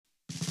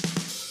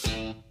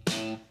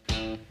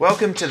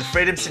Welcome to the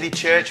Freedom City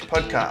Church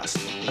podcast,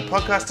 a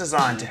podcast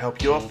designed to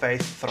help your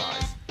faith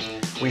thrive.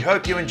 We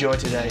hope you enjoy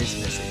today's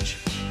message.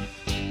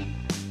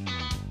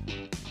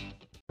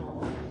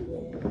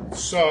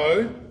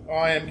 So,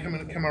 I am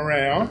going to come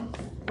around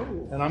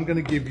and I'm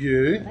going to give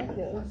you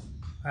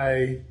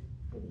a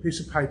piece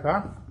of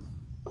paper,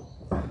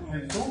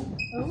 pencil.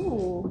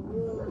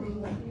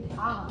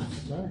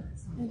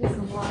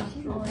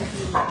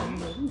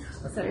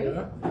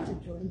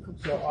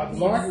 So I'd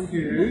like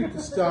you to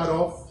start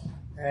off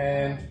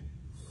and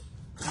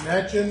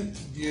imagine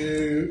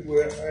you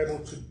were able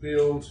to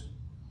build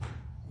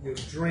your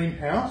dream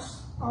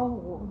house.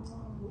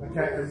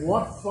 Okay, and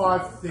what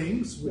 5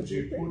 things would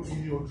you put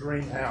in your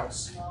dream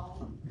house?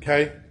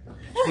 Okay,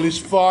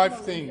 list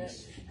 5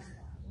 things.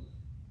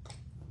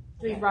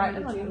 Do we write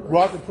them down?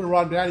 Put them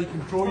right down. You can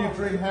draw your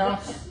dream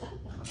house.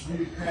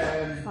 You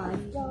can.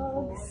 5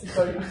 dogs.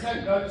 So you can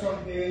take notes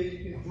on here. You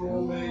can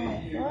draw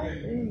me. You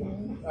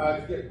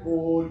can get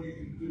bored. You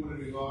can do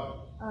whatever you like.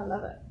 I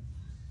love it.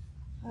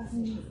 I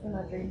think in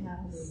my dream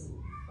house.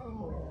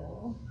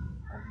 Oh,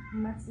 a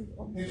massive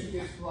If you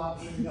get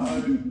blunt, you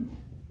know.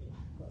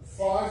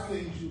 5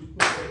 things you would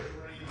put in your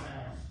dream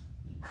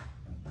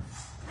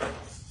house.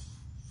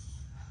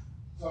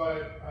 So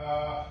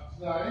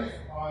today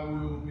I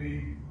will be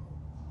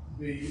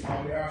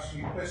I'll be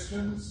asking you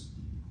questions.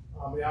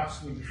 I'll be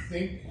asking you to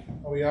think.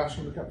 I'll be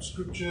asking you to look up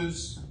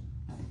scriptures.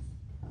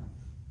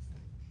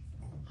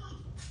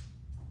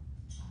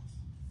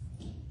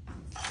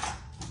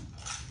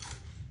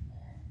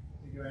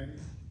 Thank you, Andy.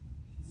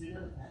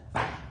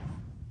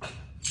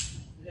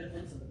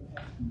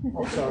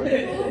 Oh, sorry.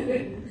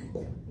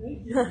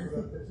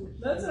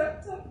 That's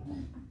right.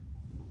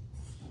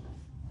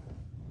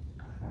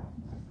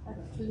 A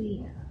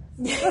cleaner.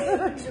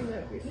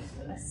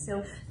 A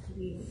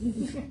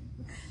self-cleaning.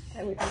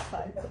 That would be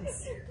 5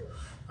 please.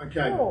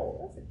 Okay.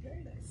 Oh, that's a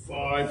very nice.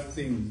 5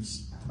 things.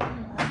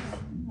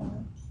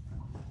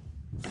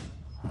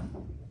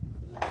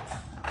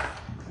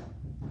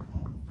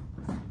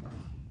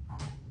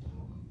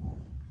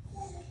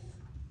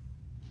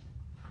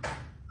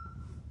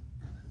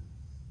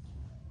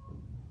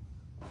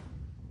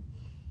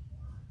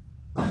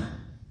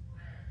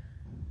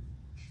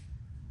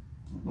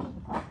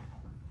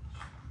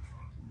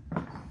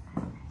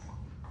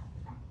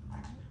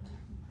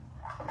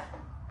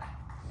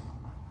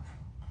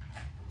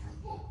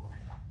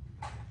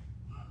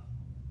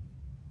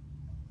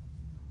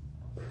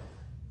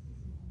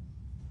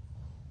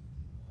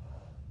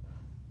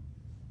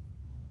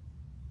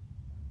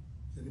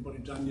 Anybody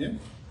done yet?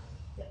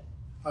 Yep.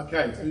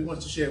 Okay, who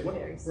wants to share? What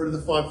are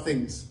the 5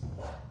 things?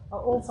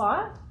 All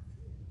 5?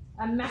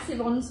 A massive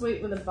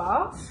ensuite with a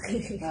bath.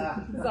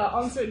 The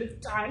ensuite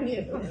is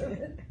tiny.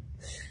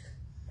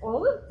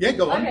 All of them? Yeah,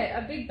 go on. Okay,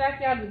 a big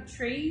backyard with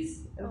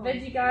trees, a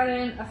veggie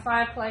garden, a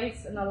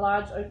fireplace, and a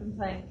large open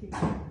plan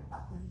kitchen.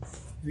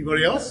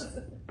 Anybody else?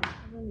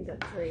 I've only got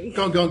 3.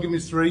 Go on, give me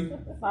 3.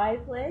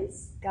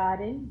 Fireplace,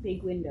 garden,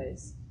 big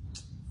windows.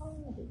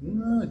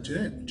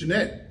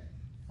 Jeanette.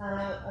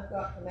 I've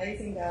got an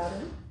amazing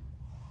garden,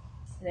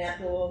 an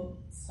outdoor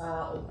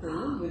spa or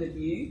pool with a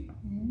view,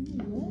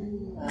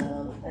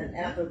 an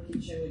outdoor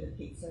kitchen with a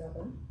pizza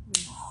oven,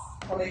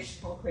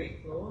 polished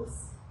concrete floors,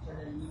 which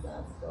I know you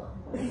guys have got,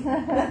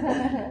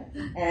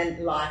 and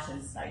light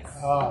and space.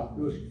 Ah,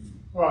 good.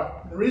 All right,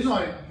 the reason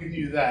I'm giving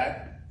you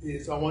that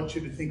is I want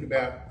you to think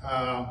about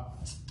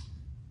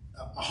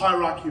a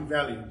hierarchy of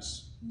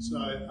values. So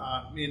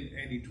me and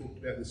Andy talked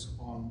about this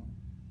on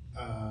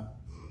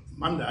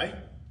Monday.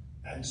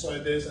 And so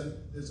there's a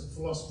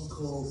philosopher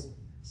called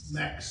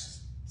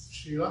Max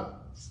Scheler,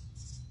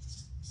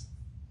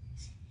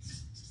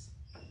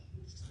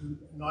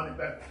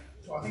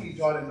 I think he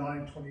died in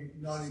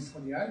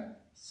 1928.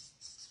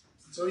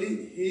 So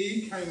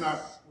he came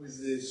up with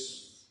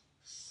this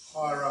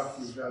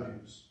hierarchy of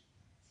values.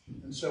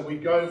 And so we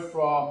go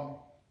from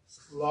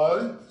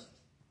low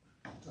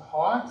to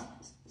high,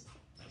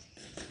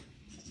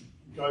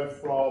 we go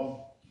from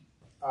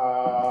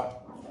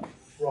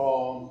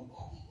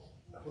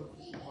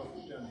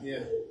down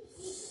here,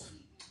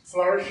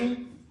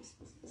 flourishing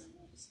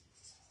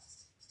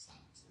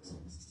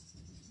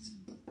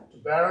to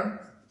barren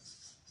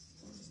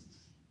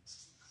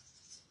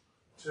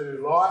to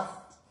life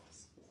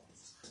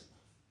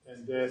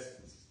and death.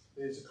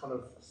 There's a kind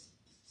of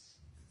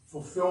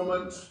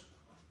fulfillment,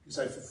 you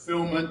say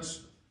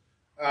fulfillment,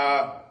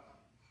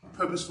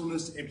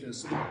 purposefulness to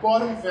emptiness. So the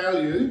bottom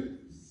value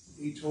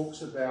he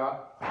talks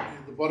about,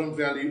 the bottom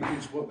value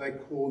is what they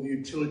call the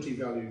utility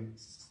value.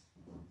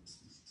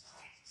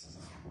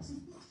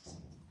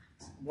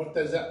 What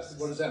does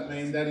that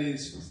mean? That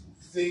is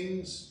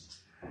things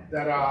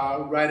that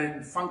are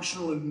rated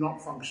functional and not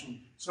functional.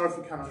 Sorry if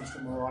you can't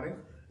understand my writing.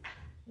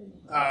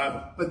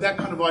 But that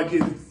kind of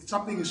idea,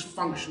 something is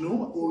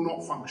functional or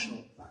not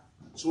functional.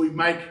 So we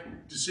make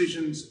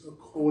decisions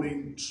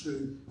according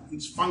to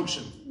its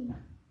function.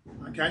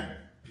 Okay?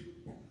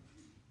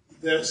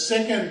 The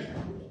second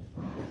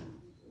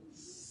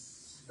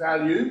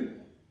value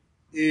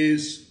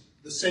is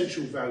the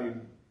sensual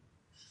value.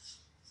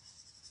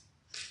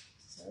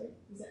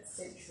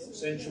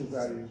 essential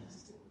value.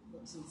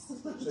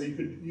 So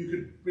you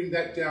could bring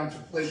that down to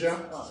pleasure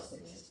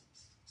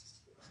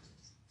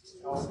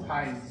or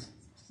pain.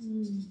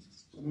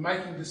 So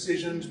making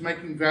decisions,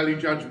 making value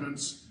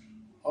judgments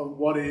on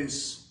what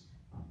is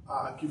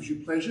gives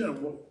you pleasure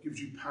and what gives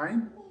you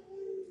pain.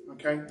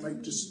 Okay,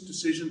 make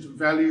decisions and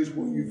values.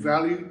 What you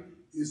value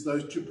is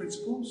those two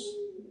principles.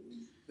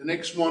 The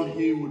next one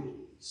he would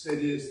said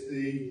is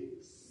the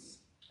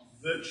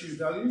virtue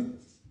value.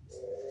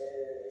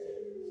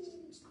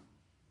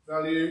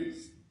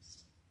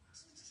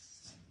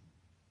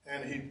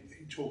 And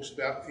he talks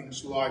about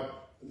things like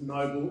the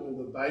noble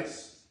or the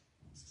base,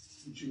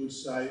 which you would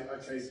say,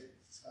 okay,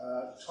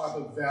 type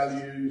of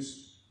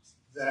values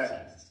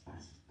that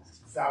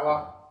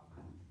valour,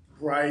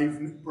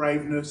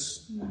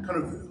 braveness,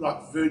 kind of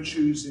like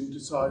virtues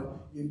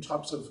in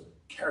types of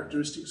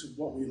characteristics of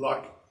what we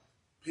like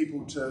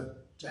people to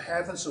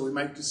have, and so we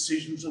make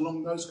decisions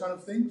along those kind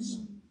of things.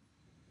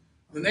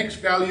 The next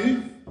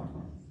value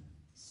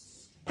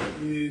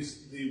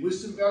is the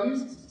wisdom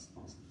value,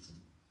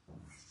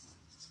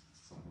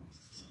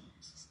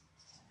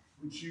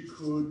 which you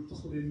could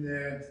put in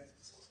there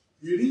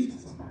beauty,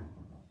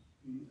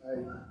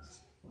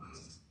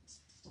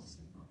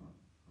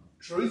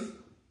 truth.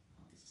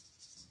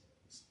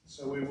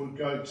 So we would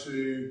go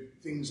to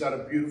things that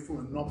are beautiful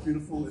and not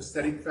beautiful,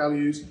 aesthetic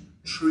values,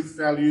 truth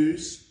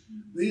values.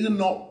 These are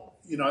not,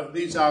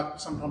 these are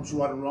sometimes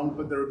right and wrong,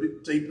 but they're a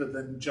bit deeper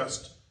than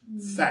just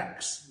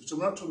facts. So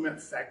we're not talking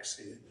about facts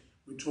here.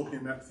 We're talking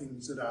about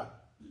things that are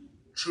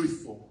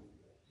truthful,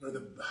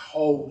 the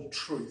whole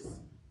truth,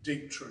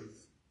 deep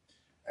truth.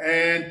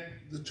 And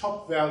the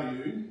top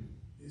value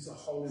is the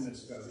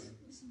holiness value,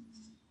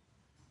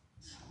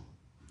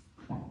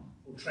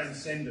 or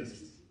transcendent.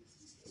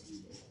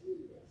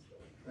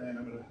 And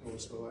I'm going to call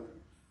it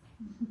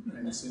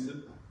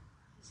transcendent.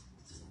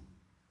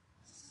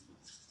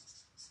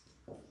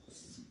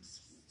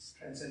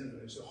 Transcendent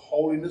value. So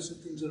holiness of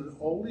things that are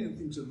holy and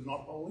things that are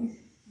not holy.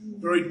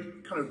 Very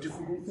kind of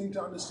difficult thing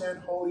to understand,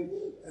 holy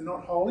and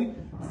not holy.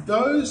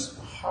 Those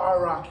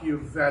hierarchy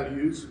of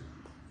values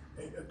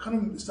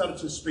kind of started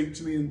to speak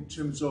to me in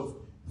terms of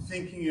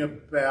thinking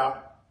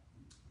about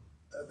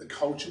the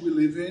culture we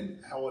live in,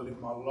 how I live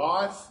my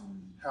life,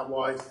 how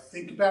I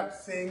think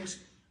about things.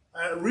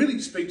 And it really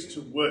speaks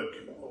to work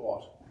a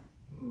lot.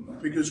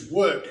 Because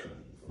work,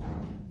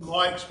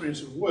 my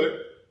experience of work,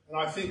 and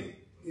I think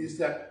is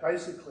that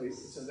basically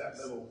it's at that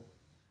level.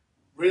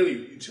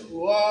 Really, a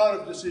lot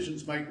of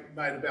decisions made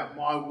about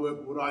my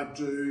work, what I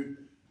do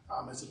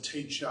as a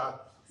teacher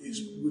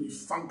is really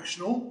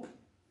functional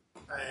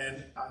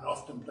and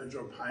often pleasure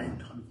or pain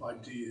kind of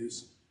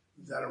ideas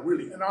that are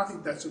really, and I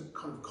think that's a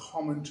kind of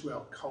common to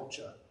our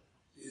culture,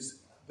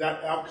 is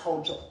that our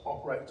culture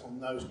operates on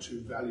those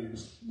two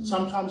values.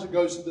 Sometimes it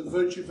goes to the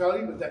virtue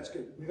value, but that's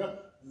good.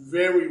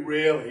 Very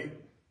rarely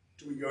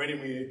do we go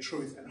anywhere near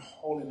truth, and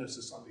holiness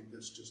is something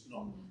that's just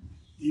not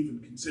even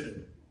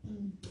considered.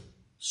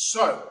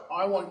 So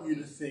I want you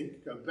to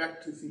go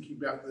back to thinking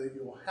about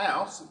your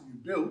house that you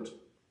built,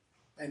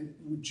 and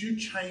would you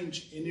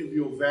change any of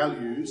your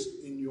values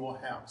in your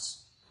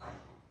house?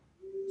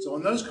 So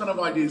on those kind of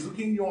ideas,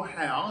 looking at your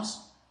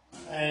house,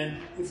 and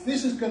if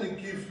this is going to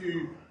give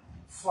you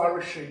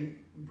flourishing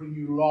and bring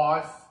you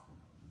life,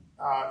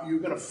 you're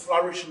going to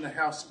flourish in the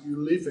house that you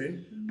live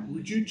in,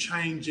 would you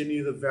change any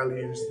of the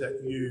values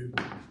that you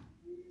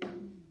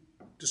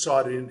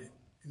decided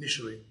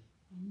initially?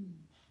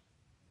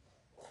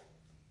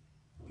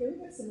 Can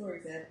we have some more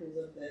examples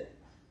of the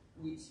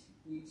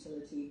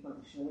utility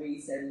function where you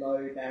said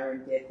low,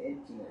 barren, death,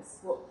 emptiness?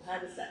 How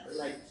does that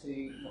relate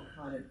to what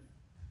kind of...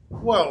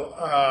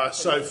 Well,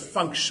 so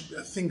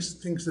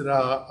things that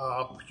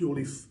are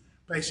purely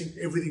basing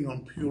everything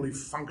on purely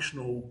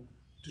functional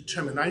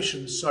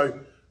determination.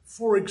 So,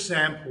 for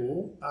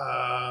example,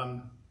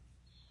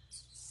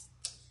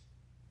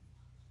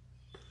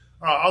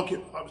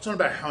 it's not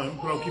about home,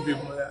 but I'll give you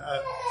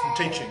some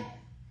teaching.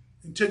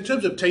 In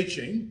terms of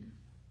teaching,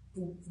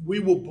 we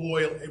will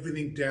boil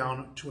everything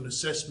down to an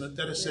assessment.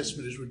 That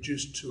assessment is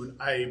reduced to an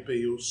A,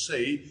 B, or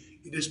C.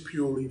 It is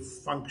purely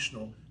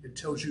functional. It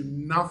tells you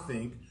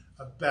nothing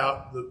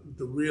about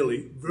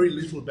very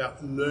little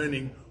about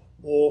learning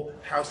or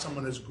how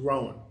someone has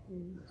grown.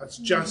 It's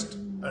just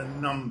a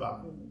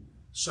number.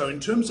 So in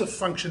terms of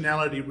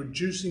functionality,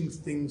 reducing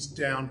things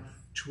down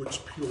to its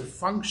pure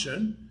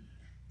function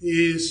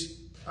is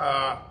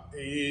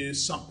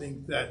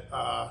something that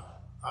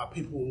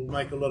people will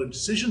make a lot of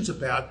decisions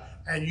about,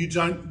 and you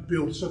don't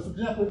build. So for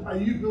example, are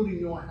you building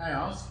your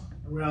house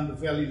around the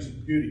values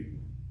of beauty?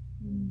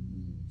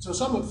 So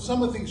some of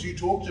the things you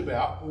talked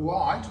about,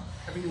 light,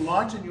 having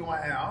light in your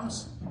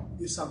house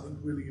is something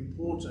really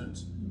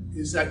important,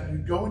 is that you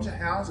go into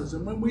houses,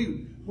 and when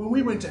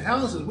we went to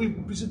houses, we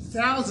visited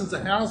thousands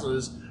of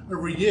houses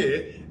every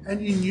year,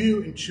 and you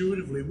knew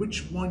intuitively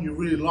which one you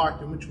really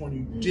liked and which one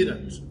you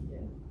didn't.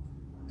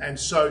 And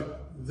so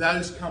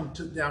those come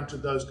down to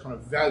those kind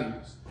of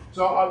values.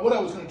 So what I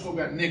was going to talk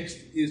about next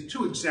is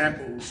two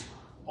examples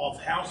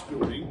of house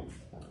building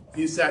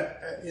is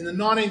that in the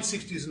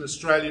 1960s in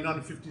Australia,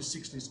 1950s,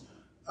 60s,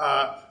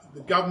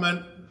 the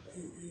government,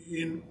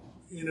 in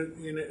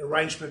an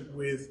arrangement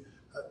with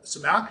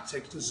some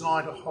architects,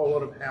 designed a whole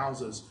lot of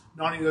houses.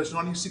 Those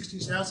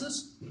 1960s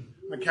houses,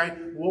 okay,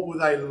 what were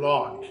they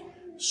like?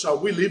 So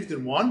we lived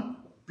in one,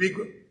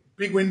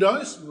 big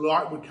windows,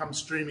 light would come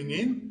streaming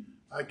in,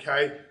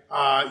 okay,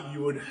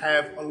 you would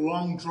have a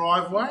long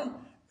driveway.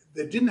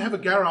 They didn't have a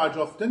garage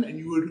often, and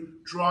you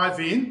would drive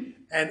in,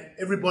 and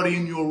everybody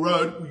in your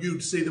road,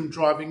 you'd see them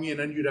driving in,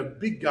 and you'd have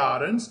big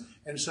gardens,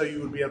 and so you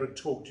would be able to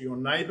talk to your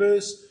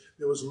neighbours.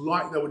 There was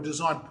light. They were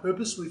designed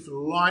purposely for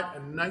light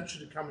and nature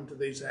to come into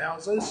these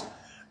houses.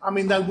 I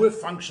mean, they were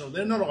functional.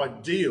 They're not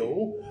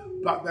ideal,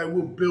 but they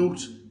were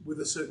built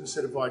with a certain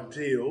set of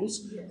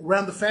ideals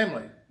around the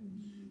family.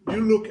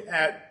 You look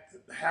at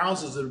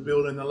houses that are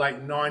built in the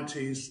late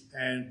 90s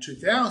and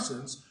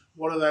 2000s,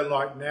 what are they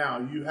like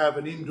now? You have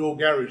an indoor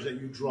garage that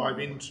you drive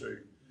into.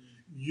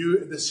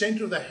 The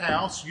centre of the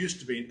house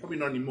used to be, probably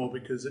not anymore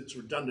because it's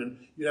redundant,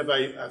 you'd have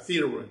a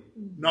theatre room,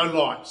 no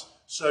lights.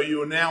 So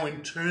you are now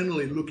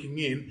internally looking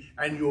in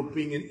and you're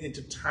being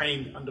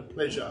entertained under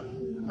pleasure,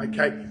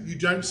 okay? You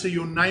don't see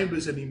your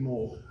neighbours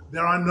anymore.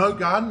 There are no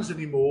gardens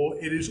anymore.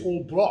 It is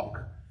all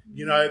block.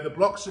 You know, the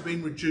blocks have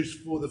been reduced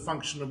for the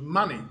function of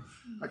money.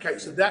 Okay,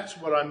 so that's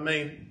what I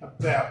mean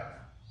about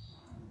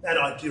that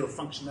idea of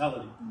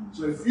functionality.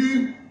 So if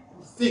you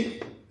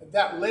think at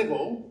that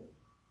level,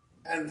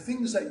 and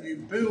things that you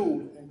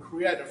build and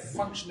create a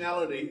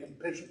functionality and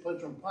pleasure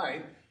and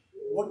pain,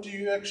 what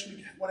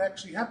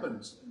actually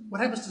happens?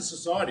 What happens to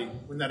society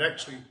when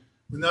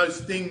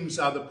those things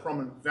are the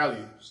prominent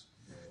values?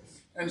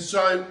 And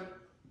so,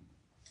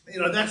 you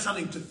know, that's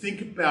something to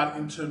think about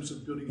in terms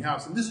of building a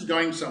house. And this is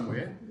going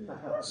somewhere.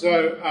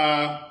 So,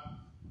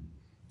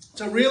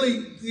 so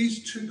really,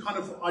 these two kind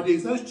of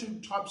ideas, those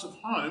two types of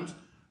homes,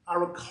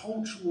 are a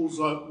cultural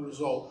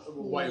result of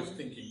a way of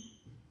thinking.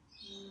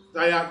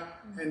 They are,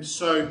 and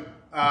so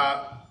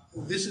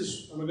this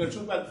is, and we're going to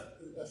talk about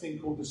a thing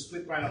called the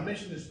split brain. I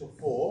mentioned this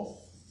before,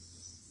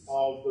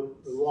 of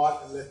the right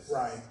and left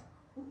brain.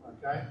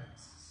 Okay.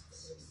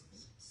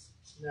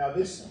 Now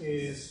this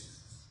is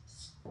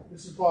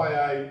by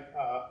a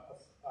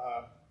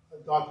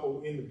guy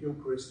called Ian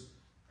McGilchrist,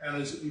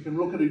 and as you can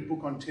look at his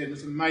book on TED.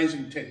 It's an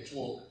amazing TED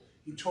talk.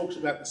 He talks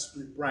about the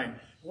split brain.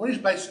 And what he's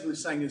basically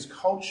saying is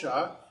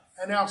culture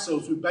and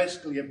ourselves, we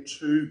basically have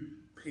two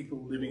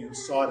people living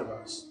inside of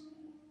us.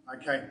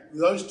 Okay,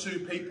 those two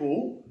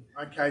people,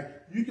 okay,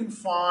 you can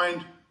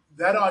find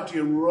that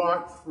idea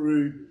right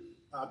through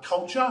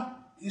culture,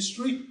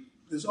 history.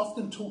 There's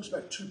often talks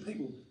about two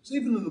people. So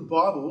even in the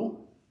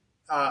Bible,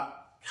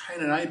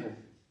 Cain and Abel,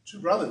 two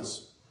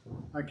brothers.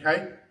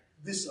 Okay,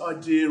 this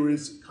idea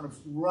is kind of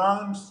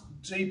runs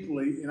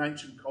deeply in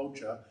ancient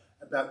culture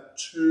about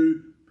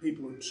two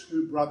people or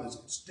two brothers.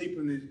 It's deep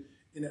in it.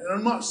 And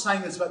I'm not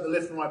saying it's about the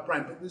left and right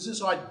brain, but there's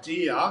this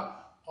idea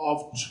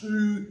of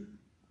two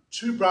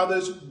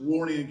brothers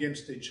warring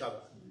against each other.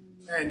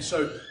 And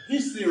so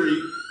his theory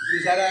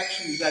is that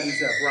actually that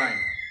is our brain.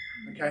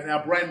 Okay, and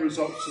our brain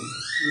results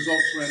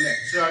around that.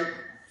 So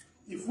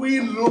if we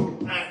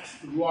look at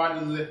the right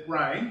and left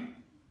brain,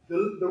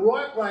 the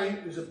right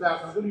brain is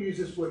about, I'm going to use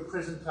this word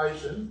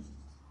presentation.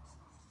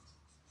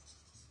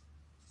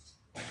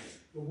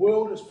 The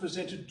world is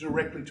presented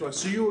directly to us.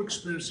 So you're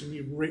experiencing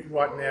it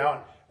right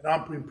now, and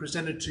I'm being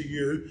presented to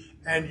you,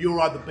 and you're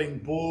either being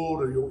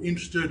bored or you're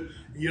interested,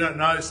 you don't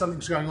know,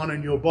 something's going on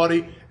in your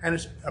body, and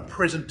it's a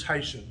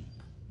presentation.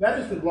 That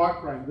is the right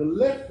brain. The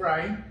left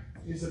brain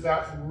is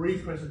about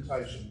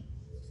representation.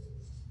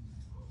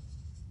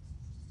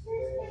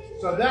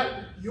 So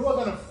that, you are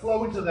going to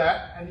flow into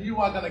that, and you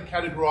are going to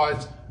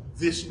categorise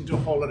this into a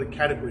whole lot of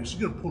categories.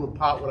 You're going to pull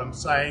apart what I'm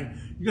saying.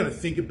 You're going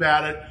to think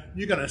about it.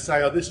 You're going to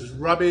say, oh, this is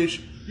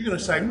rubbish. You're going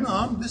to say,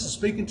 no, this is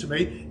speaking to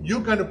me. You're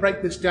going to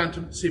break this down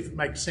to see if it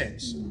makes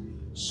sense.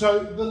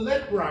 So the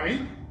left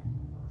brain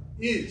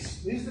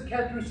these are the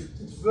characteristics.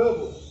 It's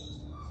verbal.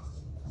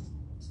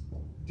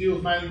 It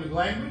deals mainly with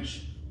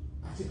language.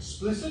 It's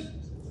explicit.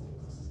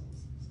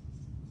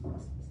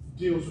 It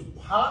deals with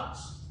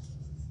parts.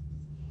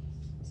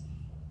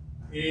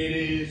 It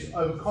is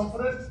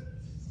overconfident.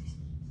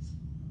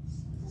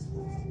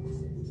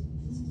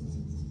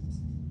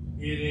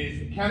 It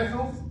is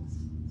mechanical.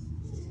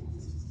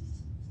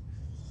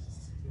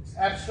 It's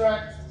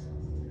abstract.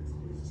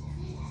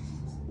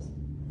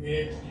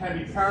 It can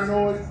be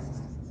paranoid.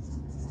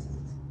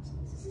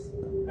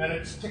 And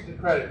it's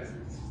technocratic.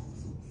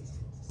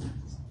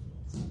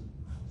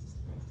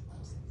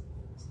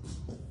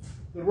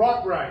 The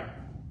right brain,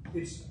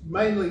 it's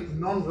mainly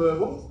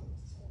non-verbal.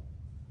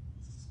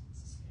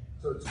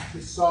 So it's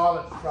the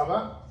silent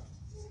cover.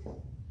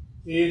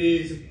 It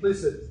is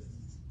implicit.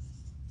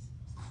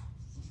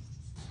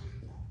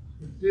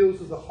 It deals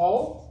with the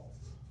whole.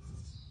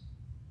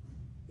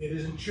 It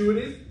is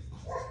intuitive.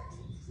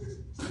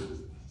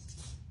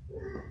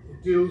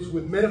 It deals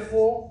with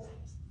metaphor.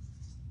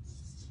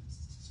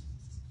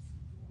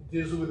 It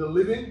deals with the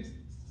living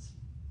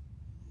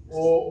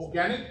or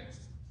organic.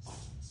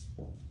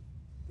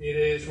 It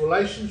is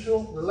relational.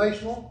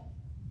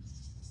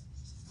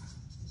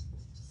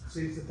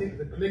 See, it's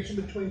the connection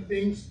between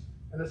things,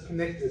 and it's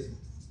connected.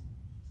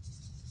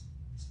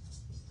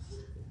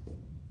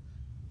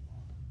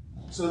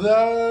 So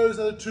those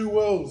are the two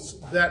worlds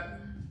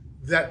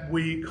that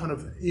we kind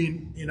of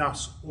in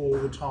us all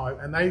the time,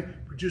 and they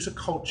produce a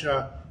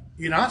culture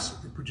in us.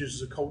 It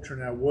produces a culture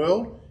in our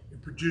world.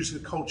 It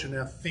produces a culture in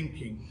our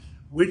thinking.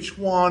 Which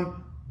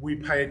one we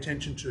pay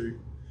attention to?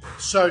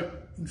 So,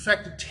 in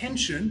fact,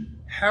 attention,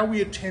 how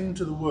we attend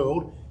to the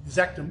world, is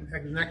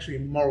actually a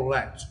moral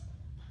act.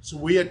 So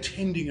we are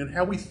tending, and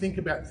how we think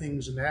about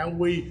things and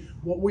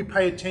what we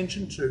pay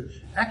attention to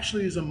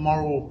actually is a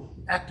moral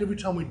act. Every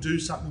time we do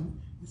something,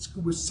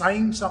 we're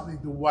saying something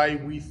the way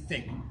we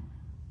think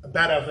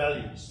about our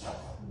values.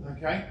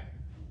 Okay?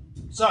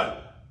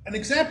 So, an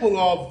example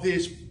of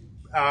this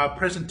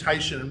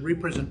presentation and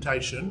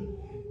representation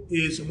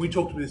is, and we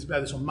talked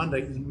about this on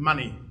Monday, is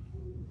money.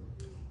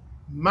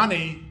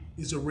 Money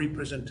is a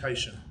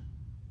representation.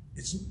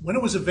 When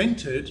it was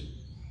invented,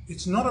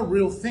 it's not a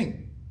real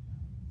thing.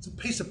 It's a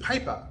piece of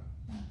paper,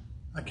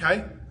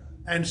 okay?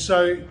 And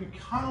so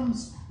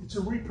it's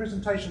a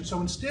representation. So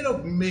instead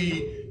of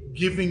me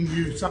giving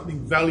you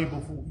something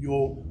valuable for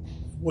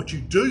what you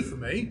do for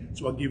me,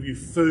 so I give you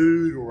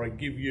food, or I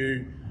give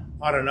you,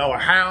 I don't know, a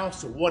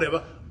house or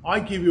whatever, I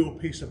give you a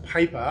piece of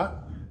paper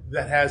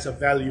that has a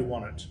value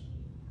on it.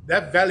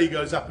 That value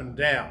goes up and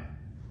down.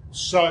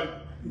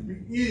 So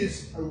it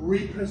is a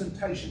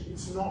representation.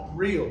 It's not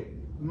real.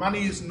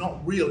 Money is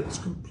not real. It's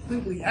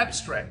completely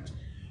abstract.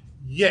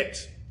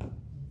 Yet,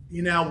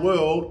 in our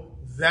world,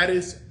 that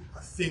is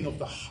a thing of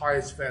the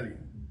highest value.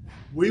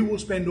 We will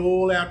spend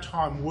all our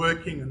time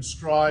working and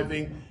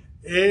striving.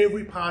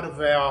 Every part of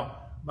our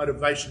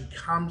motivation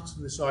comes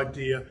to this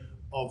idea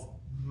of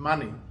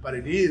money, but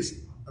it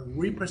is a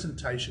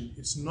representation.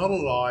 It's not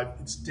alive,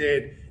 it's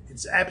dead,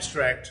 it's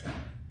abstract,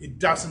 it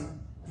doesn't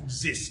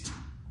exist.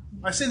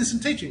 I see this in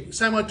teaching. The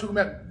same way I talk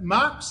about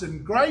marks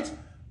and grades.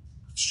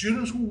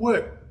 Students will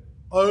work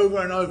over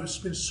and over,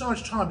 spend so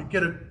much time to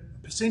get a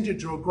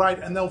percentage or a grade,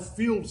 and they'll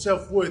feel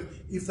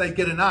self-worth if they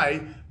get an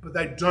A, but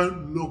they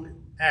don't look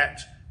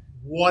at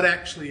what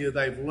actually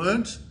they've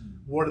learnt,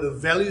 what are the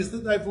values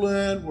that they've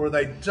learned, what have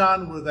they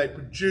done, what have they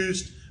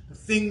produced. The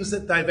things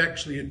that they've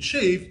actually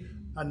achieved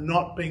are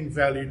not being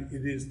valued.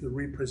 It is the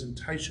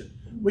representation.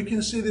 We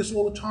can see this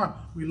all the time.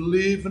 We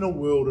live in a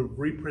world of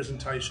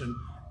representation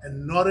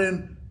and not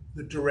in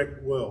the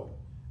direct world.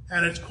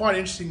 And it's quite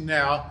interesting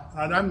now,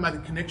 and I don't make the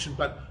connection,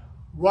 but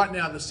right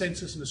now the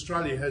census in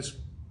Australia has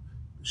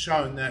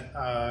shown that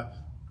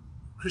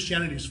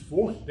Christianity is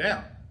falling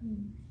down.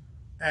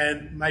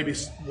 And maybe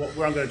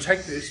where I'm going to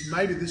take this,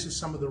 maybe this is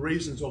some of the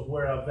reasons of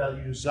where our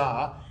values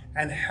are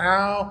and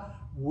how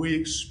we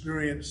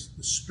experience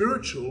the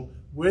spiritual,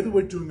 whether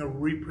we're doing a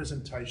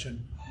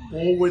representation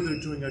or whether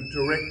we're doing a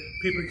direct,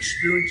 people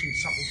experiencing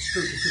something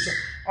spiritual. Because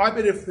I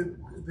bet if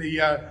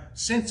the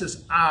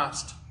census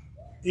asked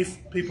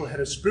if people had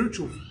a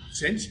spiritual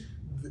sense,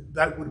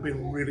 that would have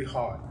been really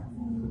high.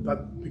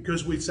 But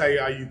because we say,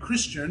 are you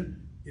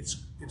Christian, it's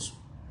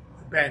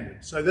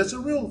abandoned. So that's a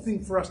real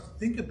thing for us to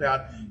think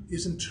about,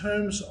 is in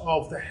terms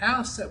of the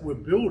house that we're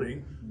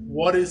building,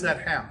 what is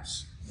that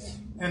house?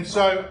 And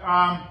so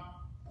I'm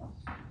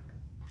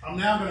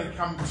now going to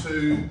come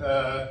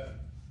to,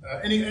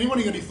 anyone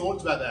got any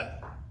thoughts about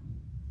that?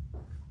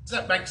 Does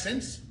that make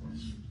sense?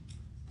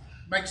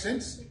 Make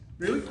sense?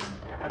 Really?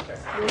 Okay.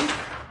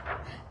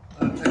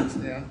 I'll take this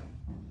down.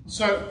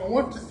 So I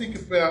want to think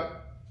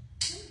about,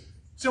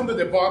 someone got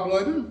their Bible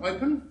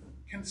open?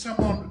 Can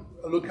someone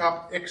look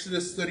up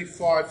Exodus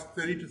 35,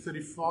 30 to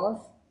 35?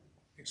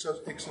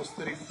 Exodus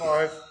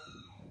 35,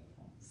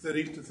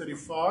 30 to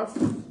 35.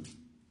 Can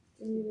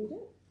you read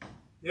it?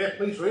 Yeah,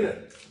 please read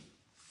it.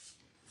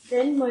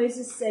 Then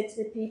Moses said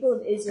to the people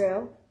of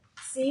Israel,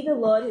 "See, the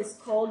Lord has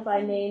called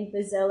by name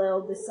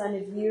Bezalel, the son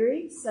of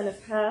Uri, son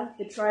of Hur,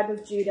 the tribe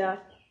of Judah,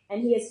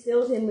 and he has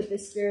filled him with the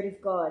Spirit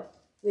of God,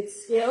 with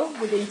skill,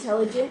 with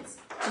intelligence,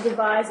 to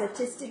devise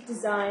artistic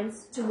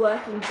designs, to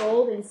work in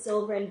gold and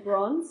silver and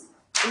bronze,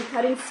 in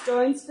cutting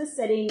stones for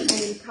setting, and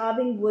in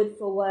carving wood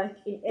for work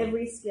in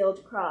every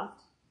skilled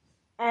craft.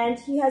 And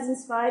he has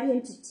inspired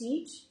him to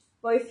teach,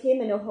 both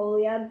him and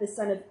Oholiab, the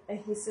son of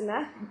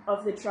Ahisamach,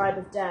 of the tribe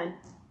of Dan.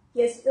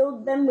 He has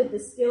filled them with the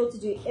skill to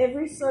do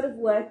every sort of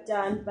work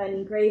done by an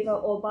engraver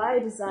or by a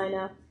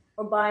designer,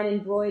 or by an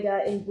embroider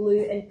in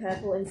blue and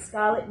purple and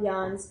scarlet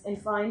yarns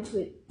and fine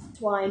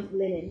twined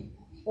linen,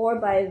 or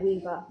by a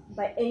weaver,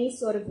 by any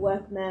sort of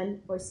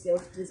workman or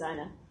skilled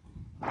designer."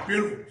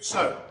 Beautiful.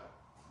 So,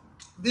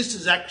 this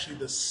is actually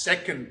the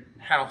second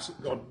house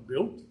that God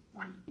built.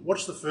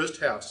 What's the first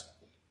house?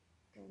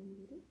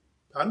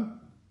 Pardon?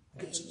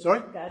 Sorry?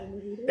 Garden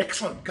of Eden.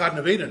 Excellent. Garden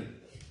of Eden.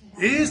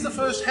 Here's the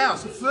first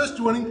house, the first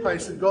dwelling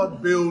place that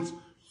God builds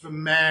for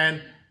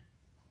man,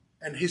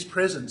 and his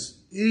presence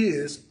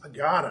is a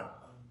garden.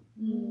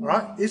 All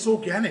right? It's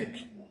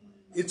organic.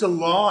 It's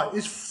alive.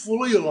 It's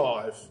fully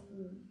alive.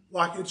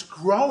 Like, it's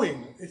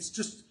growing. It's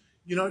just,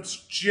 You know, it's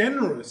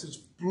generous, it's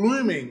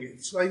blooming,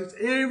 it's like it's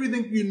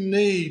everything you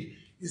need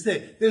is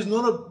there. There's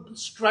not a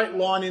straight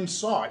line in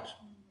sight.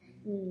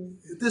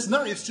 There's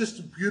no, it's just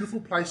a beautiful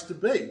place to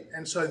be.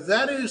 And so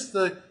that is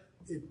the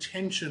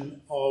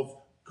intention of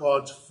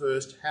God's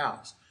first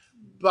house.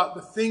 But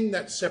the thing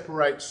that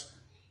separates,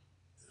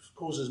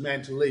 causes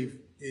man to leave,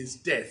 is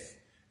death.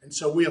 And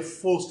so we are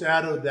forced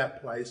out of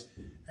that place.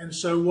 And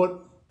so what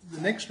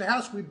the next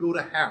house, we build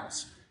a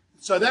house.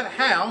 So that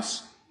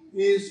house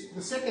is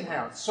the second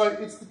house. So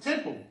it's the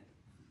temple.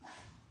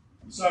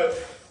 So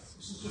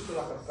this is just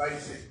like a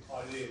basic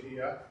idea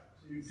here.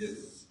 So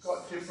you've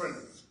got different,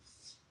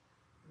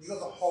 you've got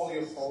the Holy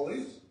of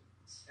Holies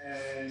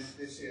and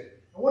this here.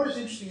 And what is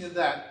interesting in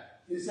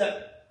that is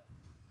that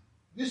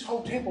this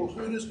whole temple,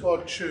 who does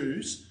God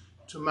choose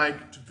to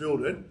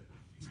build it?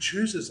 He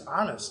chooses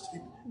artists.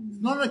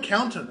 It's not an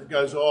accountant that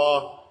goes,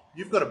 oh,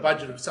 you've got a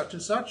budget of such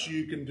and such,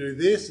 you can do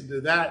this and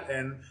do that,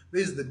 and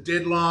these are the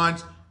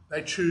deadlines.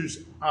 They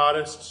choose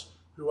artists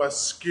who are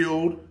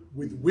skilled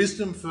with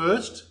wisdom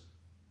first,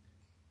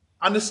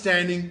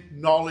 understanding,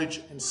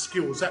 knowledge, and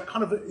skills. That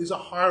kind of is a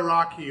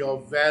hierarchy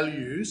of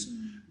values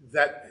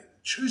that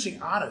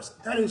choosing artists,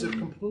 that is a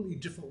completely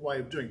different way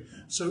of doing it.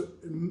 So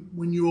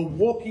when you are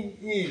walking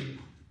in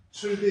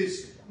to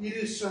this, it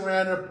is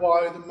surrounded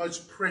by the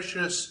most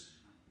precious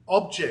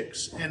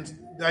objects, and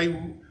they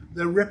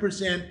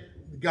represent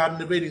the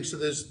Garden of Eden. So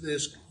there's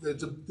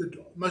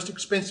the most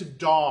expensive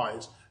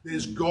dyes,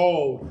 there's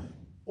gold,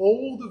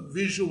 all the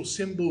visual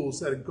symbols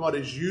that God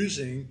is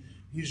using,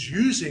 he's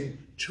using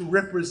to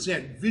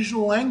represent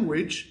visual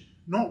language,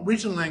 not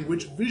written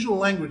language, visual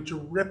language to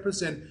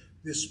represent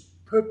this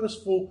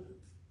purposeful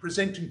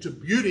presenting to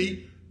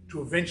beauty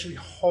to eventually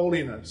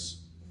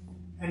holiness.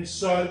 And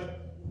so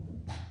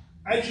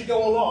as you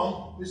go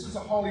along, this is the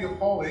Holy of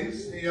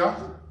Holies here,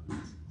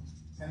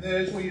 and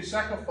there's where you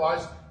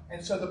sacrifice.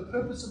 And so the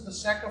purpose of the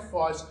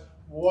sacrifice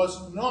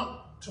was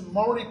not to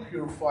morally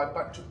purify,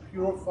 but to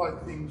purify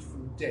things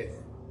from death.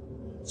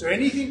 So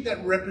anything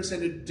that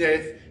represented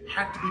death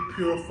had to be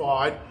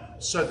purified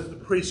so that the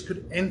priest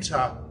could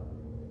enter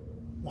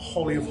the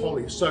Holy of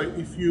Holies. So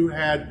if you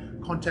had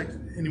contact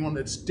with anyone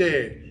that's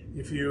dead,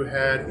 if you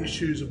had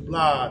issues of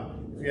blood,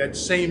 if you had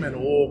semen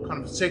or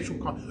kind of sexual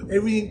contact,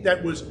 everything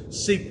that was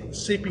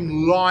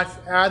seeping life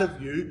out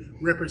of you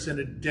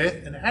represented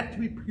death and had to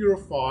be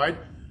purified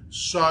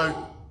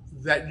so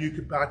that you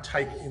could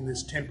partake in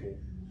this temple.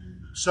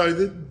 So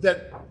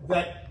that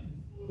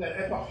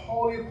at the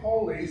Holy of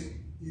Holies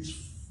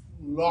is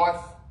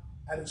life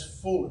at its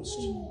fullest.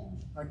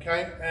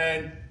 Okay?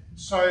 And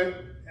so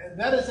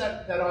that is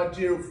that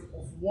idea of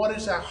what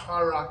is our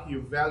hierarchy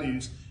of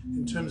values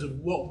in terms of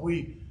what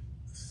we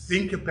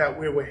think about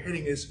where we're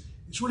heading is,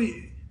 it's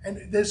really,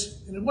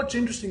 and what's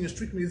interesting and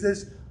struck me is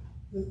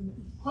the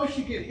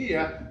closer you get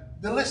here,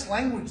 the less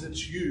language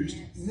that's used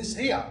in this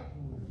here.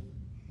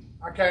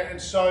 Okay,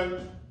 and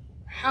so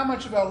how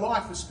much of our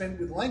life is spent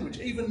with language?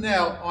 Even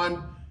now,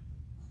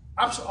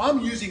 I'm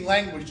using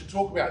language to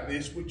talk about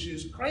this, which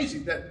is crazy.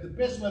 That the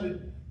best way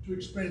to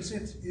experience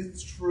it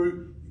is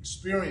through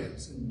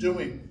experience and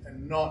doing,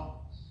 and not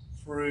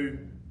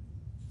through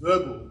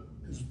verbal.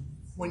 Because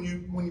when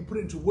you put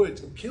it into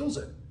words, it kills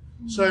it.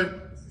 So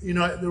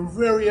the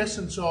very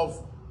essence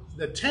of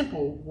the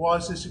temple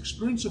was this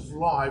experience of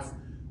life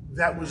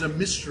that was a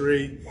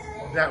mystery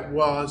that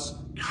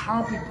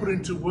can't be put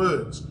into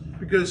words.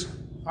 Because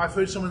I've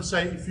heard someone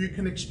say, if you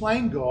can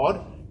explain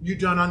God, you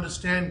don't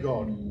understand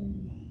God.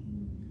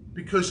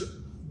 Because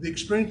the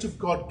experience of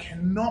God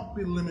cannot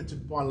be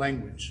limited by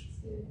language.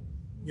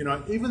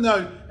 Even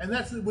though, and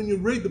that's when you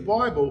read the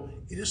Bible,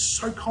 it is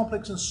so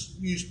complex and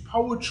use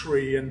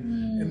poetry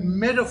and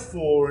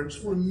metaphor, and it's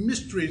full of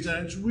mysteries,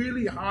 and it's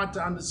really hard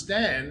to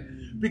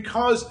understand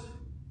because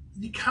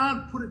you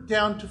can't put it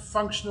down to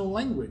functional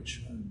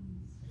language.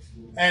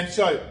 And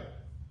so,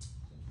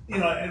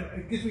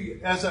 it gives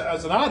me, as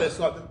an artist,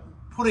 like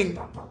putting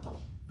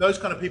those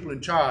kind of people in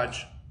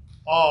charge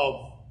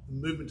of the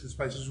movement to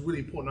space is really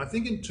important. I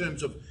think in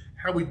terms of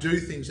how we do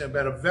things,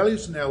 about our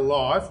values in our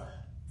life,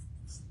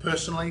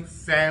 personally,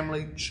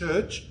 family,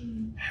 church,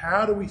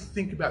 how do we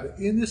think about it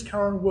in this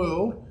current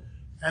world?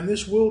 And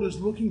this world is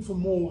looking for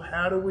more.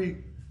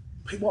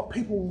 What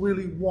people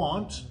really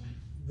want,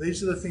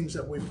 these are the things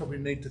that we probably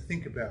need to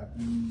think about.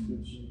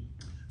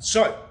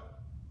 So,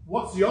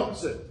 what's the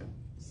opposite?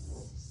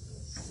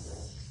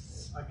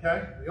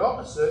 Okay, the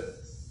opposite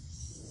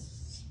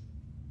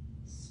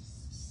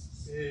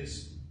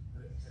is,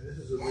 and this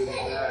is a really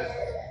bad,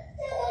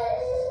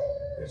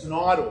 it's an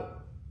idol.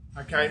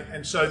 Okay,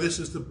 and so this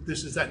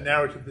is that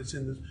narrative that's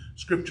in the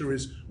scripture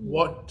is,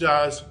 what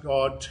does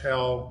God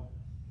tell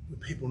the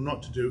people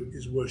not to do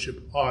is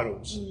worship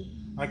idols.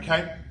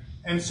 Okay,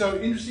 and so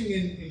interesting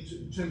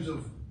in terms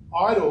of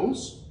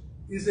idols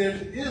is there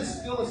is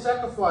still a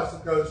sacrifice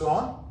that goes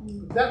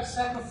on. That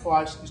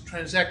sacrifice is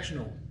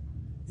transactional.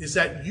 Is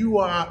that you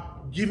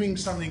are giving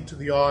something to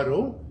the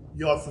idol,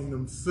 you're offering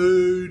them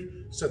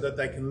food so that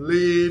they can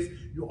live,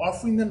 you're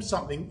offering them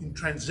something in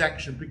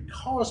transaction,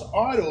 because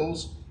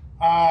idols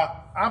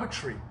are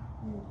arbitrary.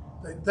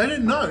 They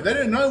didn't know. They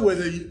didn't know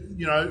whether,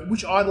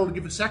 which idol to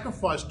give a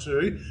sacrifice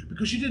to,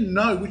 because you didn't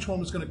know which one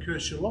was going to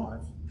curse your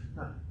life.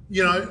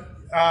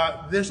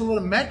 There's a lot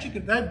of magic.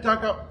 They've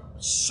dug up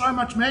so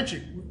much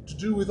magic to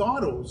do with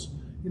idols.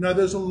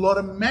 There's a lot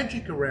of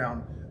magic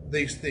around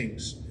these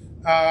things.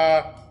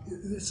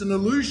 It's an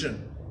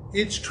illusion.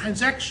 It's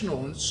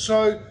transactional, and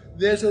so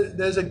there's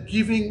a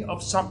giving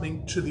of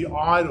something to the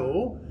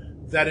idol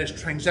that is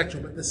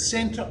transactional, but the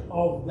center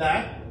of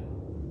that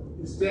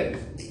is dead.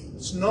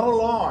 It's not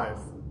alive.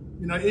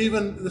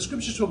 Even the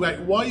scriptures talk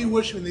about, why are you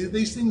worshiping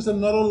these things? Are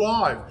not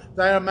alive.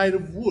 They are made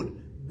of wood.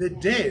 They're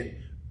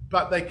dead,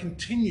 but they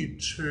continue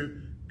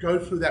to go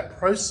through that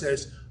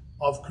process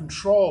of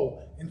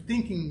control and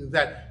thinking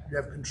that you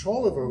have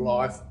control over a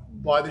life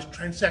by this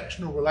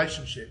transactional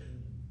relationship.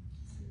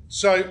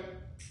 So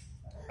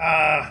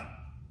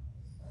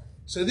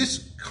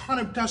this kind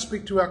of does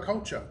speak to our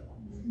culture,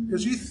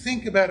 because you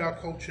think about our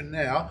culture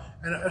now,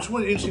 and it's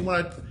really interesting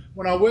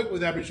when I work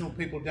with Aboriginal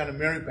people down in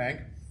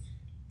Marybank,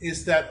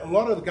 is that a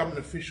lot of the government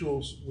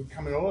officials would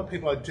come in, a lot of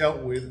people I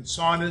dealt with, and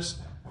scientists,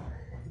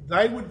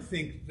 they would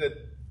think that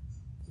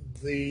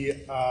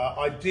the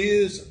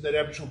ideas that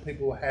Aboriginal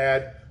people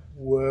had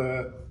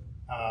were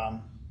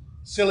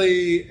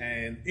silly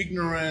and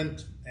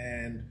ignorant,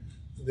 and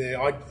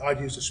their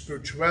ideas of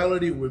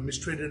spirituality were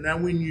mistreated, and now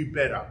we knew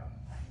better.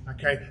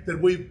 Okay,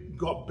 that we've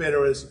got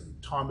better as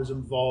time has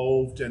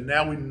evolved, and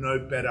now we know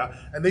better,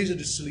 and these are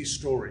just silly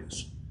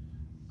stories.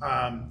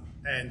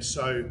 And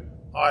so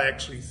I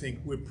actually think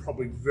we're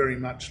probably very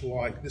much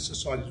like, this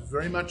society is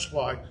very much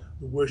like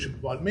the worship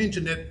of idols. Me and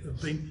Jeanette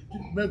have been,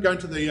 remember going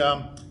to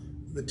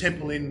the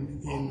temple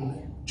in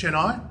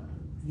Chennai,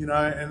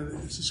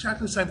 and it's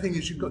exactly the same thing.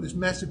 Is you've got this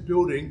massive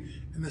building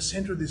in the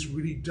centre of this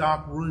really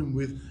dark room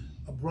with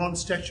a bronze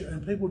statue,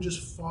 and people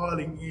just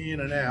filing in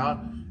and out.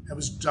 It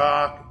was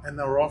dark, and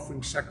they were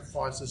offering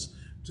sacrifices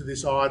to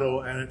this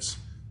idol, and it's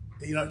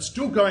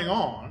still going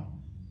on,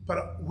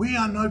 but we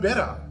are no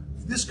better.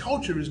 This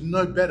culture is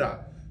no better.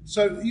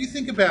 So you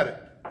think about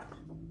it.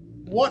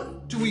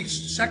 What do we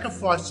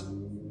sacrifice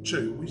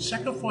to? We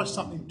sacrifice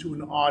something to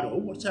an idol.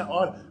 What's our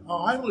idol?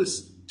 Our idol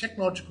is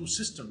technological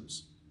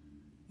systems.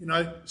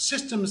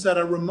 Systems that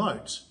are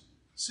remote.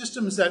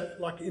 Systems that,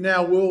 like in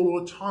our world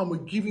all the time, we're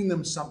giving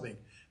them something.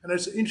 And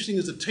it's interesting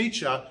as a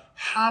teacher,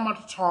 how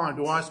much time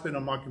do I spend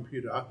on my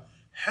computer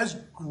has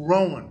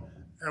grown.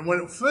 And when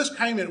it first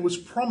came in, it was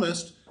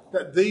promised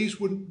that these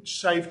would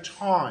save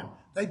time.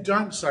 They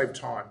don't save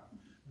time.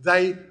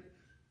 They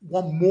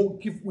want more.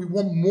 We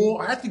want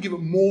more. I have to give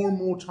it more and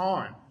more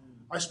time.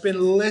 I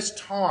spend less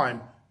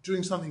time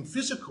doing something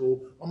physical.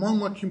 I'm on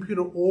my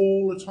computer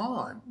all the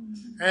time.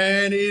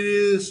 And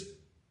it's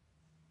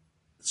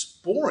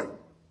boring.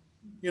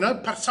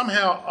 But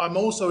somehow I'm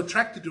also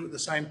attracted to it at the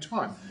same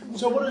time.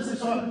 So what do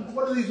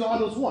these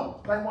idols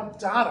want? They want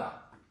data.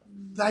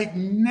 They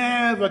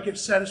never get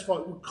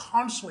satisfied. We're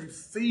constantly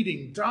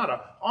feeding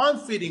data. I'm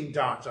feeding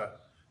data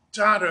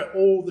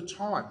all the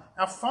time.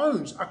 Our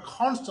phones are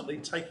constantly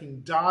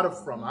taking data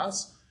from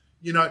us,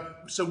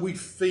 so we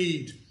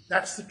feed.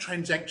 That's the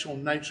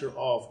transactional nature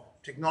of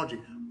technology.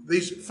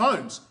 These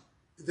phones,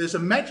 there's a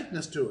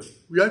magicness to it.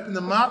 We open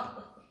them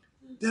up,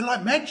 they're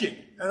like magic.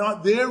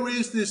 And there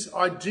is this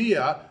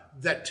idea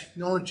that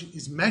technology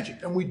is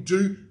magic, and we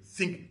do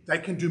think they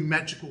can do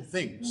magical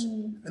things.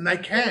 And they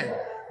can.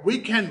 We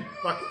can,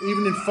 like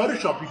even in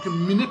Photoshop, you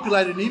can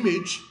manipulate an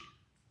image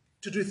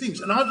to do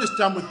things. And I've just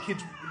done with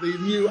kids the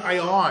new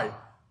AI,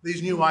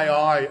 these new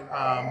AI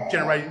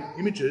generating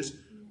images.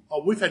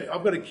 I've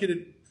got a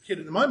kid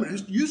at the moment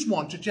who's used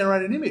one to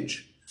generate an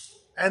image,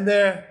 and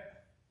they're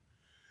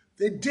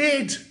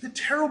dead. They're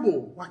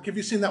terrible. Like, have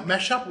you seen that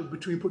mashup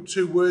between put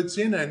two words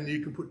in and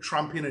you can put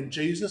Trump in and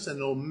Jesus and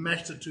it'll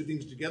mash the two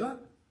things together?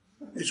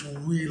 It's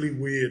really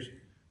weird.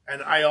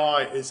 And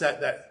AI is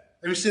that.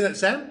 Have you seen that,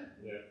 Sam?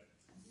 Yeah.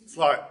 It's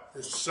like,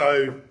 it's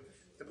so.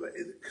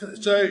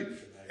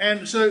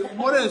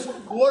 What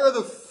are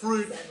the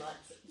fruit?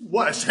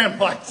 What Sam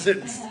likes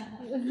it.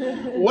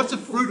 What's the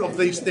fruit of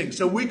these things?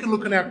 So we can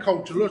look in our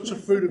culture. What's the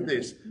fruit of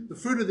this? The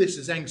fruit of this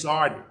is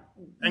anxiety.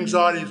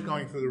 Anxiety is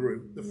going through the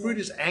roof. The fruit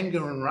is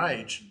anger and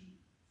rage.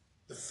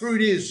 The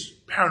fruit is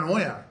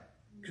paranoia,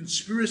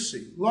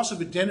 conspiracy, loss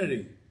of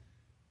identity,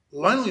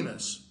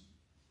 loneliness,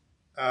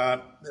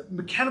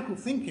 mechanical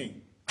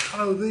thinking.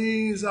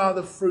 These are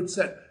the fruits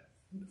that,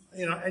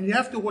 and you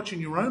have to watch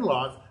in your own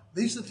life.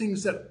 These are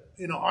things that,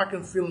 I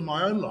can feel in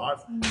my own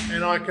life,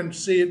 and I can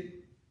see it.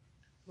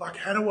 Like,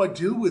 how do I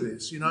deal with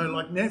this?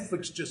 Like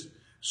Netflix just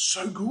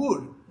so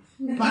good.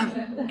 But,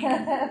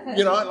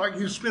 like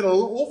you spend an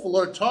awful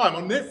lot of time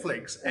on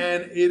Netflix,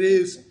 and it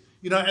is,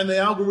 and the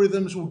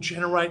algorithms will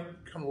generate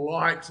kind of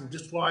likes and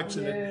dislikes,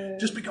 and it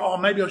just because,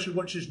 maybe I should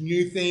watch this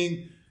new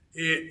thing,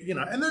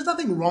 and there's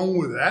nothing wrong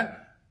with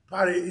that,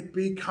 but it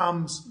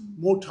becomes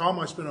more time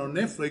I spend on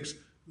Netflix,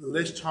 the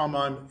less time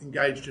I'm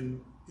engaged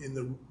in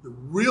the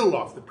real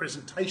life, the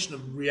presentation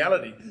of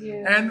reality.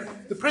 Yeah. And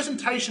the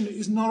presentation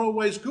is not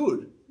always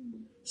good.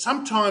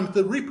 Sometimes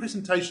the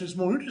representation is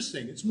more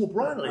interesting. It's more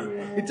brightly.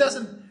 Yeah. It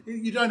doesn't,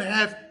 you don't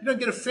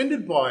get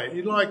offended by it.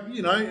 You're like,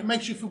 it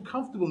makes you feel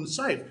comfortable and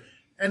safe.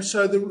 And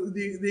so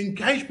the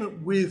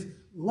engagement with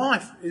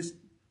life is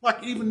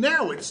like, even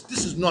now,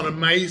 this is not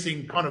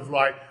amazing kind of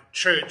like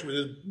church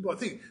I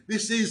think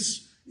this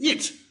is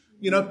it,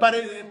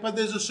 but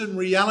there's a certain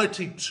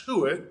reality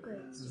to it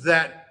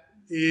that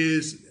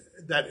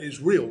is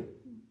real,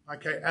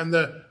 okay? And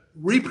the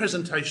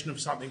representation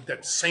of something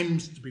that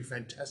seems to be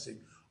fantastic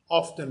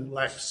often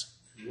lacks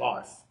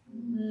life.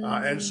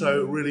 And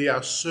so really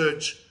our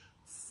search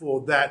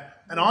for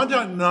that. And I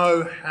don't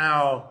know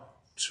how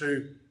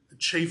to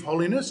achieve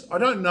holiness. I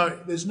don't know.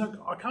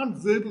 I can't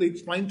verbally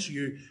explain to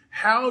you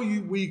how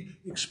we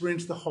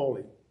experience the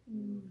holy.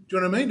 Do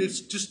you know what I mean?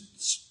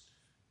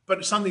 But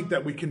it's something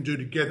that we can do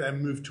together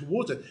and move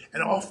towards it.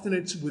 And often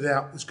it's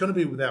going to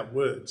be without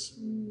words.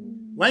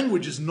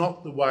 Language is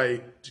not the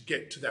way to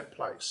get to that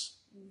place.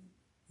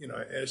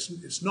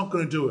 It's not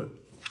going to do it.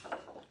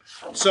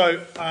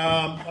 So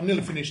I'm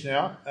nearly finished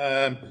now.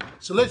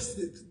 So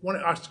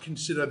want us to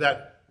consider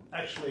that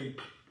actually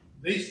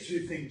these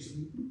two things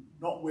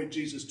not where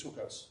Jesus took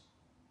us.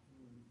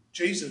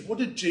 What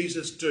did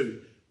Jesus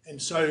do?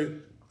 And so,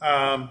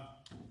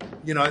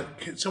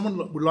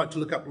 someone would like to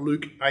look up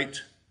Luke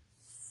 8,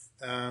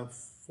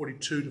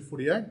 42 to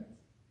 48.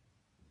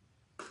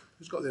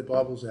 Who's got their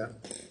Bibles out?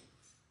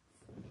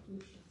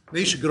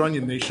 Nisha, good on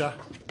you, Nisha.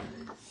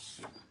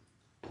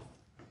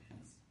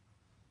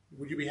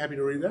 Would you be happy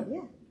to read that?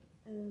 Yeah.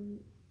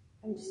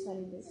 I'm just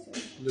finding this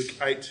one. Luke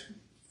 8,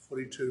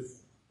 42 to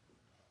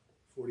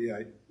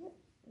 48. Yep.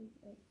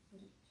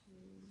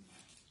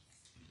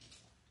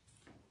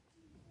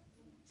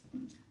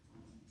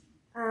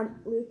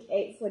 Luke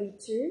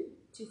 8:42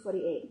 to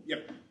 48.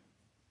 Yep.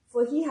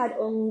 For he had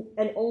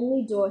an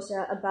only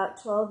daughter,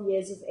 about 12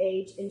 years of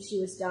age, and she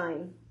was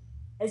dying.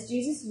 As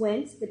Jesus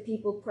went, the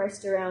people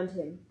pressed around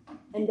him,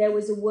 and there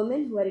was a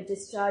woman who had a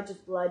discharge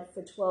of blood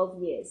for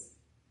 12 years.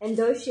 And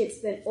though she had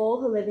spent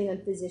all her living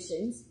on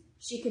physicians,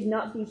 she could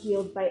not be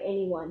healed by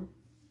anyone.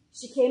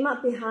 She came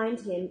up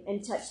behind him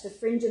and touched the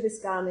fringe of his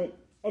garment,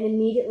 and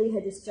immediately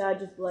her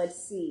discharge of blood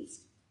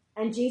ceased.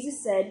 And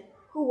Jesus said,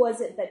 "Who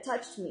was it that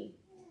touched me?"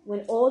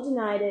 When all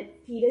denied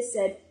it, Peter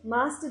said,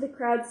 "Master, the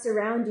crowds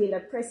surround you and are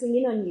pressing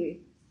in on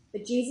you."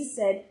 But Jesus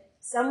said,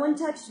 "Someone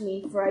touched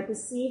me, for I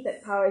perceive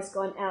that power has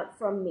gone out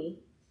from me."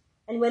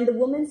 And when the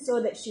woman saw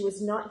that she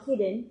was not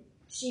hidden,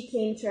 she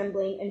came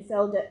trembling and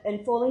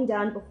falling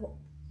down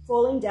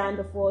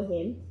before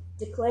him,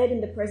 declared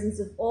in the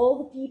presence of all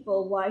the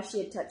people why she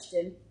had touched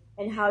him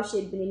and how she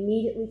had been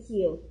immediately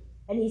healed.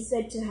 And he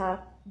said to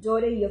her,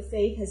 "Daughter, your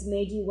faith has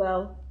made you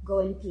well. Go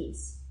in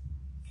peace."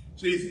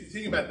 So you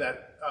think about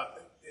that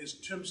in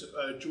terms of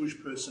a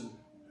Jewish person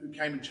who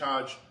came in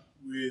charge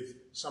with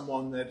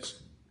someone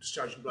that's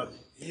discharging blood.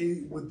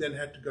 He would then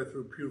have to go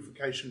through a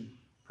purification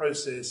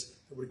process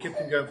that would have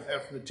kept him going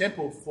out from the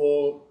temple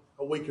for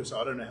a week or so.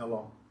 I don't know how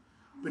long.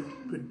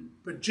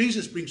 But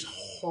Jesus brings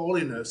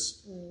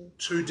holiness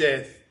to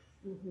death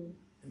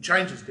and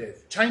changes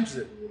death, changes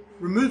it,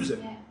 removes it.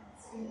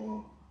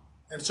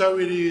 And so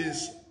it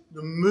is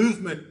the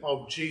movement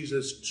of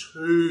Jesus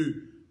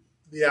to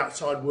the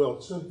outside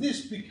world. So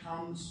this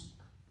becomes,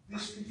 not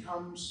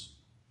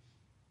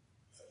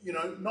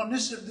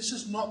necessarily, this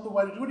is not the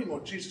way to do it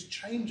anymore. Jesus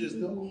changes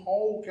the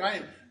whole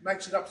game,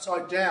 makes it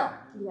upside down.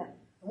 Yeah.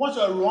 And what's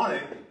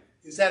ironic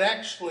is that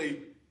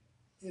actually,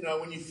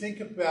 when you think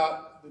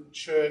about the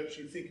church,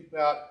 you think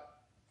about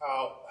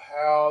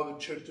how the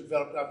church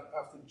developed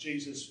after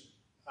Jesus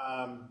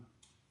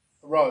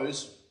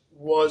arose,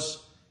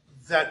 was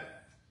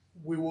that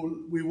we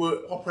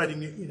were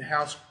operating in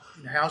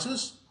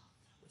houses.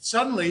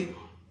 Suddenly,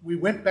 we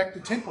went back to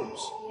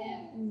temples.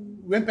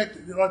 We went back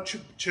to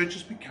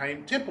churches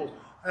became temples.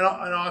 And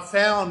I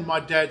found my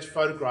dad's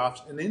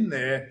photographs, and in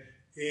there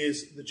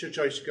is the church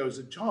I used to go as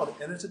a child,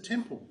 and it's a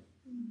temple.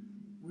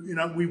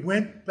 We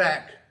went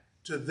back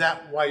to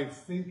that way of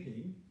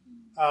thinking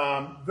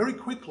very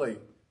quickly,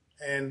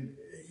 and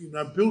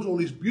built all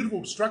these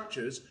beautiful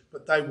structures,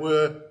 but they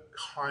were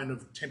kind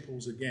of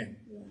temples again.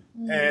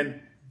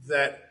 And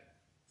that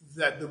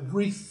the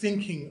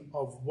rethinking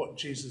of what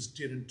Jesus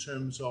did in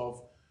terms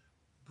of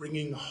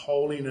bringing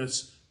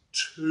holiness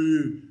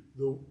to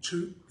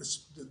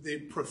the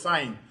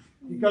profane.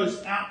 He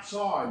goes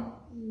outside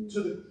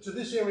to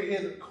this area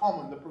here, the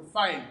common, the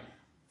profane,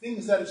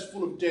 things that is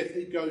full of death.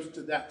 He goes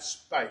to that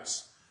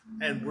space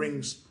and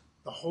brings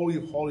the Holy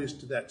of Holies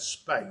to that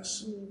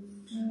space.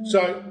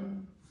 So,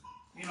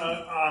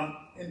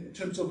 in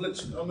terms of,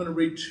 I'm going to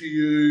read to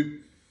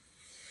you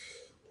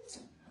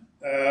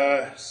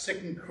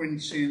 2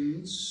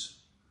 Corinthians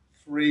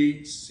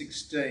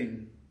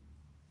 3:16.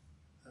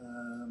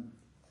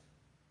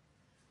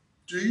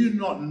 Do you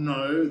not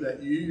know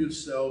that you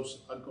yourselves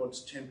are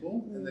God's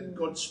temple and that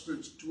God's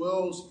Spirit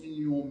dwells in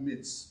your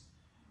midst?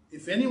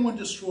 If anyone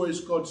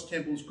destroys God's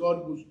temples,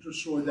 God will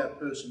destroy that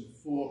person.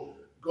 For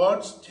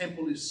God's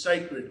temple is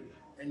sacred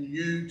and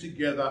you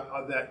together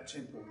are that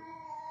temple.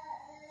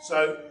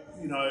 So,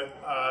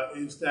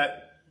 is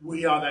that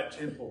we are that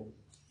temple.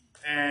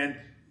 And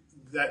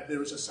that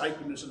there is a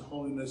sacredness and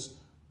holiness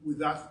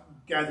with us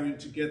gathering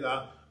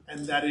together,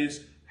 and that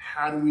is,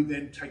 how do we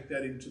then take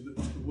that into the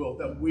world?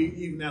 That we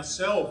even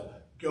ourselves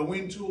go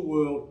into a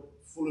world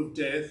full of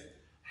death.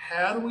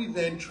 How do we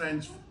then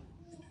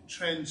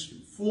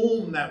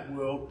transform that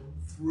world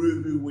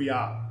through who we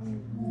are?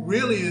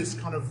 Really is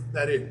kind of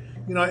that it.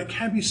 You know, it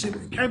can be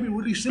simple, it can be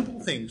really simple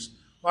things.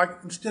 Like,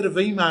 instead of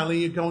emailing,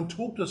 you go and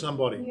talk to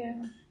somebody.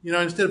 Yeah. You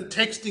know, instead of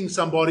texting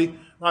somebody,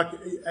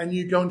 and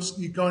you go and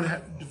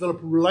develop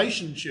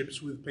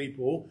relationships with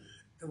people,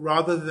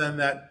 rather than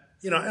that.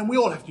 You know, and we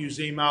all have to use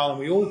email and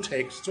we all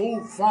text. It's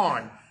all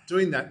fine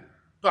doing that,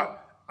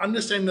 but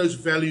understanding those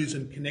values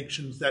and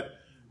connections, that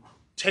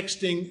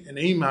texting and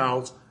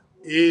emails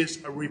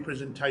is a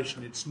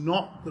representation. It's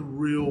not the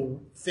real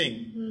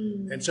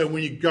thing. And so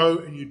when you go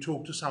and you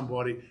talk to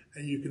somebody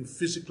and you can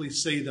physically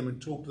see them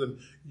and talk to them,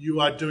 you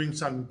are doing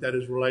something that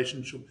is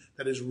relationship,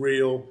 that is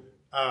real.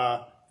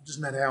 It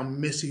doesn't matter how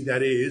messy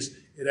that is,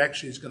 it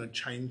actually is going to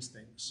change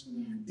things.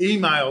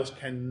 Emails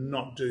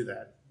cannot do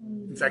that.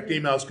 In fact,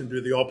 emails can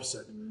do the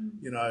opposite.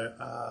 You know,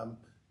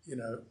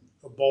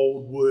 a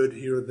bold word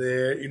here or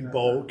there in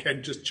bold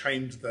can just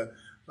change the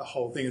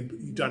whole thing, and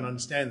you don't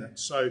understand that.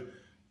 So,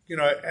 you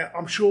know,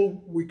 I'm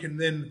sure we can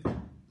then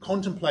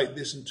contemplate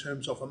this in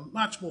terms of a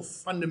much more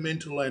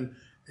fundamental and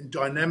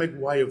dynamic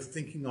way of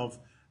thinking of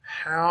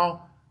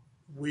how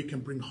we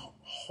can bring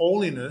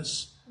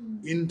holiness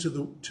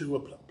into to a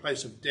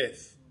place of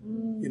death.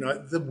 You know,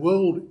 the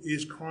world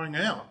is crying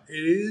out.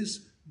 It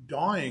is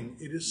dying.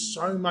 It is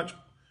so much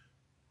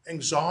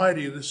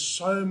anxiety, there's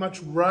so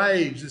much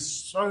rage, there's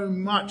so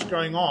much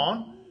going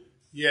on,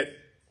 yet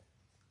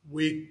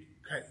we,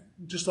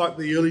 just like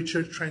the early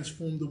church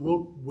transformed the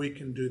world, we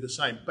can do the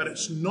same. But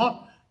it's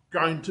not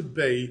going to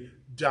be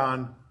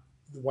done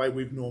the way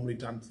we've normally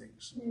done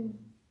things.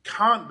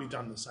 Can't be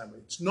done the same way.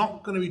 It's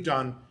not going to be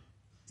done,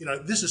 you know,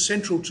 this is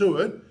central to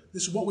it.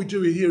 This is what we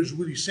do here is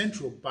really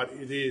central, but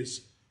it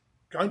is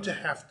going to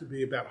have to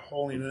be about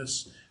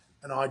holiness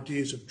and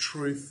ideas of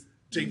truth,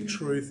 deep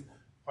truth,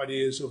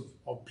 ideas of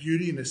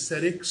beauty and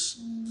aesthetics,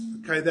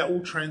 okay, that will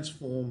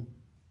transform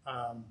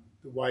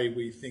the way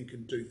we think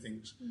and do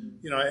things.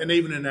 You know, and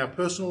even in our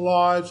personal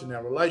lives, in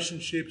our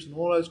relationships and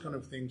all those kind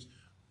of things,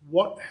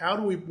 what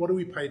do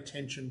we pay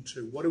attention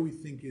to? What do we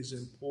think is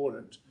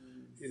important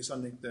is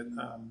something that,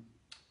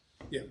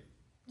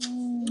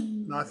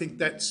 And I think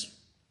that's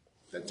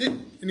it.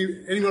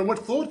 Anyone want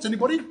thoughts?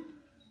 Anybody?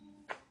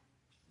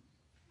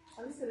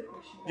 I just had a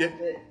question about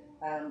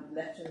the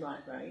left and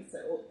right brain. So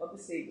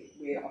obviously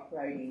we're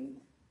operating,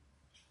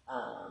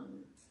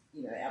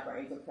 you know, our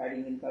brains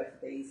operating in both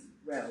of these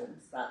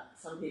realms, but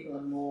some people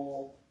are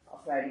more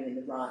operating in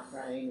the right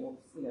brain, or,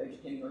 you know,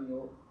 depending on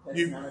your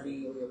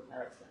personality or your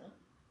character.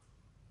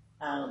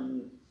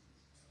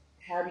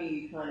 How do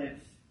you kind of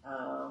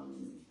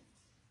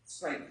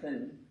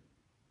strengthen,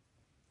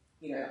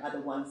 you know,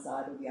 either one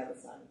side or the other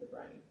side of the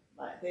brain?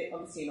 Like, they're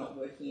obviously not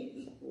working in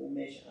equal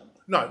measure.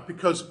 No,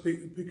 because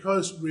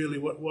really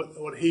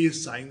what he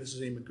is saying, this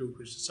is Ian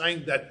McGilchrist, is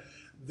saying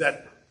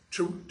that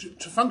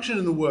to function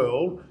in the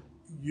world,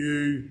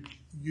 you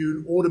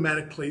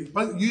automatically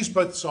use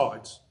both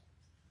sides.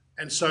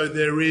 And so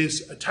there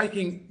is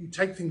you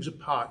take things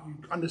apart, you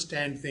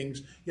understand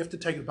things, you have to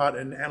take it apart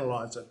and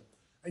analyse it.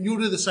 And you'll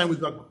do the same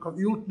with,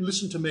 you'll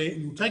listen to me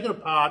and you'll take it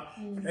apart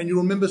and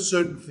you'll remember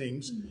certain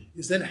things.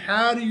 Is then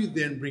how do you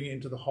then bring it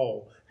into the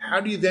whole? How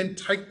do you then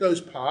take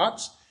those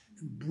parts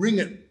and bring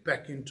it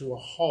back into a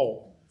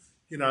whole?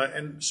 You know,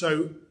 and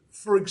so,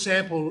 for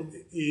example,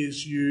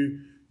 is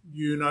you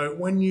know,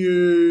 when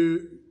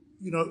you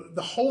know,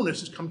 the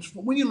wholeness comes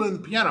from, when you learn the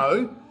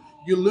piano,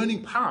 you're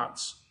learning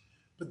parts.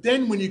 But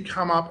then when you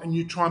come up and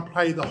you try and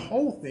play the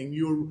whole thing,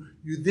 you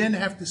then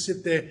have to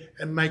sit there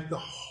and make the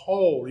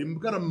whole. You've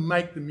got to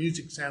make the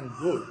music sound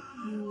good.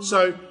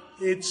 So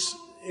it's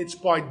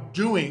by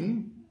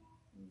doing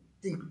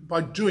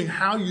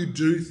how you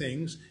do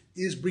things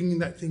is bringing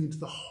that thing to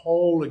the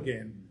whole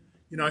again.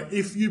 You know,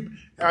 if you're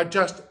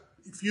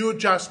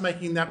just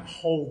making that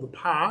whole the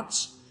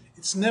parts,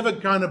 it's never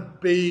going to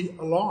be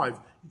alive.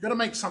 You've got to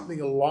make something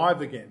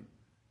alive again.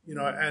 You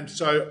know, and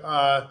so.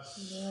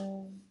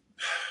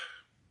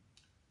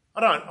 I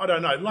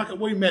don't know. Like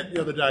we met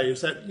the other day, is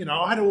that, you know,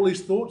 I had all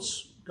these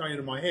thoughts going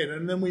into my head,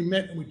 and then we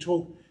met and we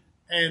talked,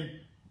 and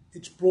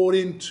it's brought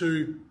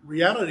into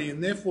reality,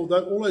 and therefore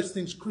all those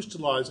things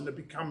crystallise, and it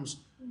becomes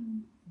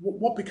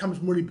what becomes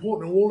really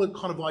important. And all the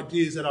kind of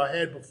ideas that I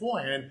had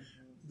beforehand,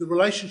 the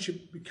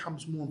relationship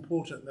becomes more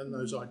important than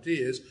those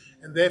ideas,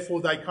 and therefore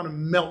they kind of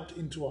melt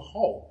into a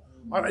whole.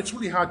 It's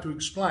really hard to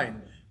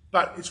explain,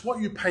 but it's what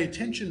you pay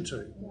attention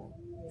to.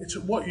 It's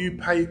what you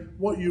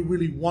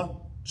really want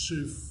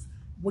to.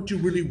 What you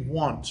really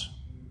want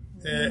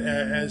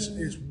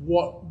is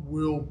what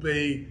will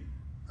be,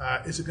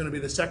 is it going to be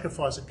the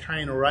sacrifice of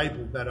Cain or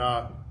Abel that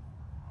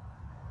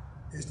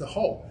is the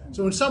whole?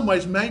 So in some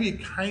ways, maybe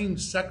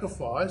Cain's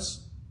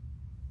sacrifice,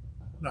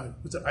 no,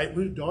 was it Abel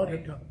who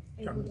died?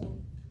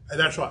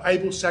 That's right,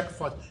 Abel's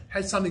sacrifice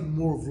had something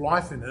more of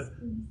life in it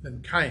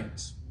than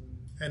Cain's.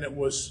 And it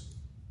was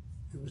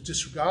it was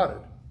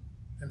disregarded.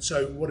 And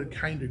so what did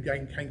Cain do?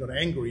 Cain got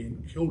angry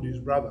and killed his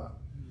brother.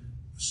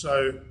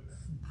 So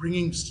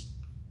bringing,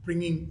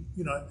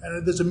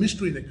 and there's a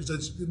mystery in it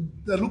because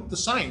they look the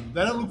same.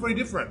 They don't look very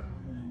different.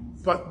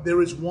 But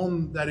there is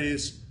one that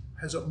has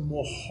a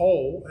more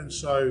whole, and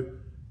so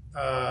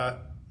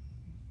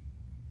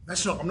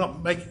that's not. I'm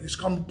not making this.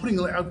 I'm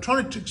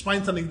trying to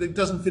explain something that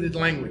doesn't fit into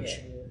language.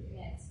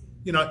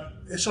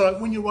 It's like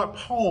when you write a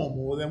poem,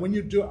 or then when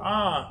you do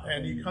art,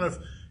 and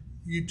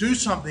you do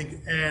something,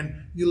 and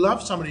you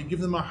love somebody, you give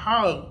them a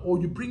hug, or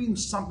you're bringing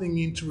something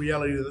into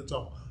reality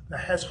that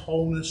has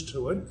wholeness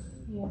to it.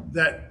 Yeah.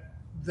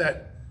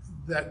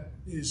 That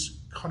is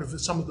kind of the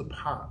sum of the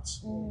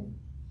parts.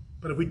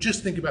 But if we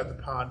just think about the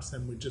parts,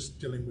 then we're just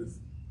dealing with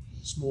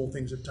small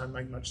things that don't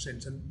make much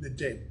sense, and they're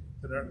dead.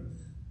 Got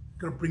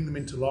to bring them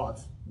into life.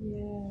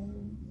 Yeah.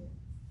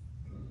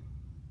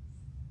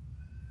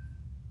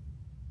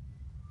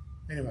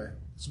 Anyway,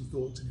 some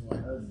thoughts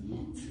anyway.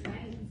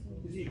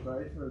 Could you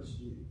pray for us?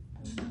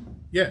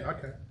 Yeah,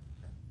 okay.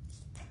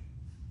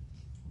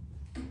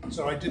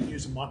 So I didn't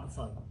use a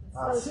microphone.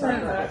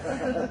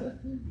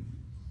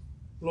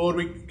 Lord,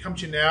 we come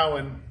to you now,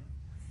 and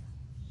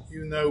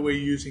even though we're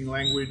using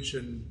language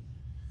and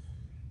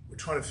we're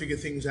trying to figure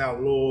things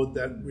out, Lord,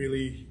 that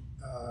really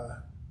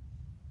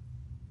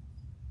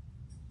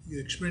the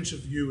experience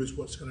of you is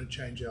what's going to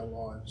change our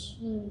lives.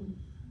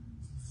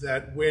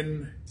 That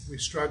when we're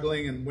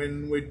struggling and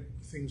when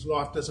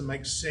life doesn't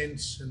make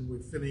sense and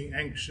we're feeling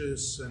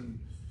anxious and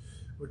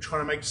we're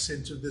trying to make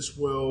sense of this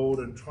world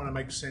and trying to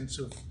make sense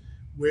of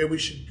where we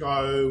should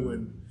go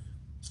and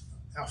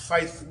our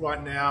faith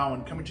right now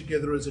and coming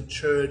together as a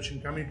church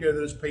and coming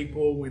together as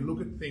people, we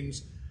look at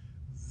things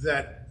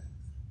that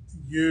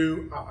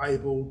you are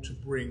able to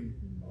bring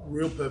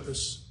real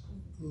purpose,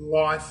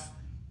 life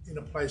in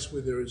a place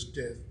where there is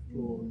death,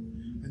 Lord.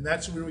 And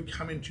that's when we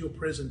come into your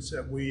presence,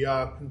 that we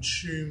are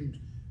consumed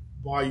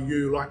by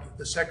you, like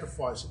the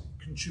sacrifice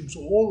consumes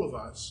all of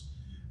us,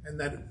 and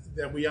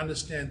that we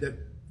understand that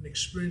an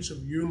experience of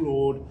you,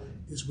 Lord,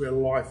 is where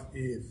life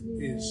is.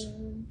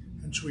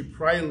 And so we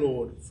pray,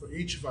 Lord, for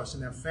each of us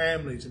in our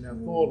families, in our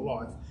thought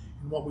life,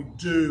 in what we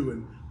do,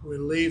 and we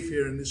leave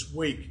here in this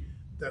week,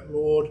 that,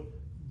 Lord,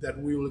 that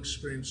we will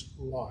experience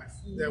life,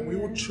 that we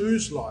will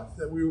choose life,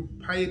 that we will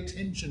pay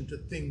attention to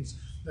things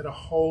that are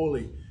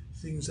holy,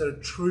 things that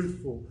are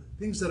truthful,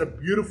 things that are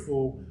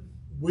beautiful.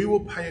 We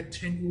will pay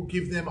attention, we'll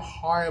give them a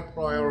higher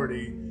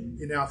priority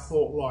in our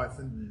thought life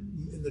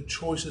and in the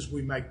choices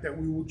we make, that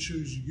we will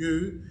choose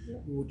you,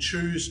 we will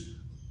choose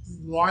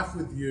life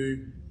with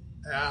you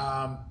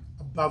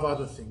above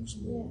other things,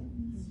 Lord.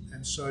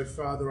 And so,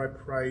 Father, I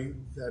pray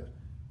that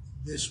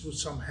this will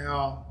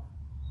somehow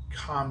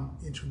come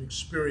into an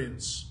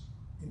experience,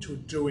 into a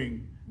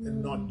doing,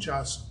 and not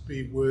just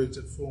be words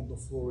that fall on the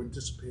floor and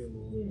disappear,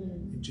 Lord.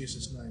 In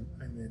Jesus' name,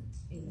 amen.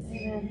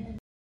 Amen.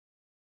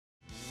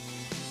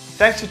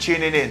 Thanks for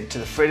tuning in to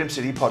the Freedom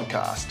City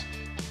podcast.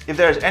 If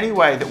there is any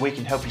way that we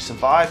can help you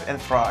survive and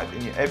thrive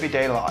in your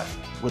everyday life,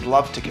 we'd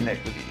love to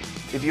connect with you.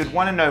 If you'd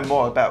want to know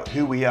more about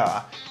who we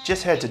are,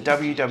 just head to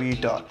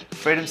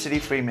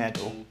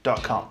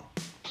www.freedomcityfremantle.com.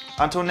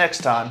 Until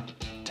next time,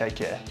 take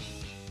care.